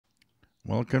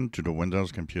Welcome to the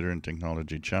Windows Computer and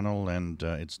Technology channel, and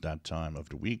it's that time of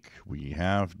the week. We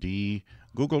have the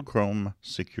Google Chrome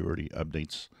security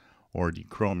updates, or the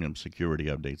Chromium security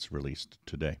updates released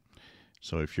today.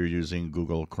 So if you're using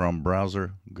Google Chrome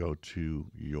browser, go to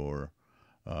your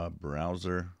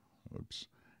browser. Oops,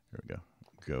 here we go.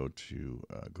 Go to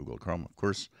Google Chrome, of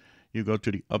course. You go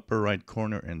to the upper right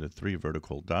corner and the three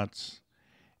vertical dots,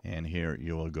 and here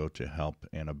you will go to Help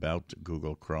and About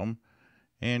Google Chrome.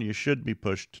 And you should be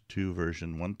pushed to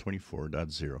version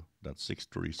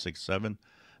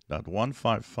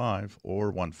 124.0.6367.155 or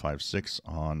 156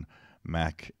 on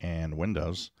Mac and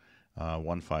Windows,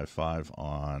 155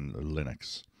 on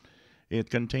Linux.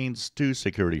 It contains two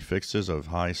security fixes of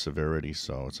high severity,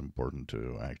 so it's important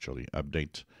to actually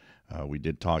update. We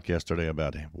did talk yesterday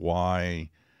about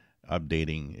why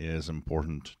updating is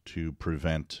important to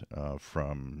prevent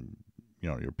from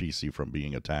your PC from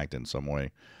being attacked in some way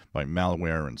by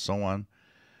malware and so on.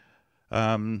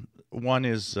 One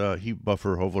is heap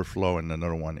buffer overflow, and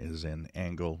another one is in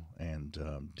Angle, and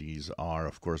these are,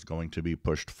 of course, going to be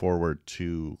pushed forward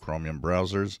to Chromium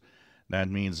browsers. That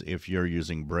means if you're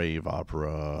using Brave,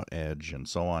 Opera, Edge, and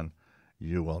so on,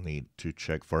 you will need to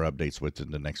check for updates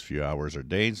within the next few hours or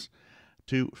days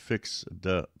to fix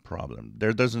the problem.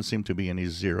 There doesn't seem to be any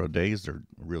 0 days. They're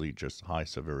really just high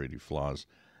severity flaws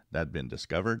that have been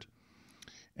discovered.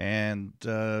 And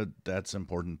that's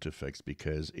important to fix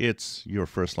because it's your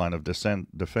first line of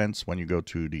defense when you go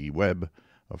to the web.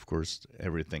 Of course,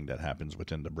 everything that happens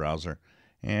within the browser.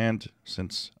 And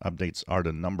since updates are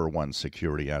the number one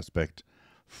security aspect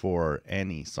for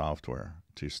any software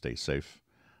to stay safe,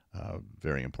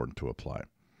 very important to apply.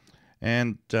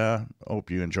 And hope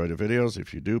you enjoy the videos.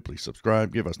 If you do, please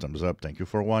subscribe, give us thumbs up. Thank you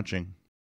for watching.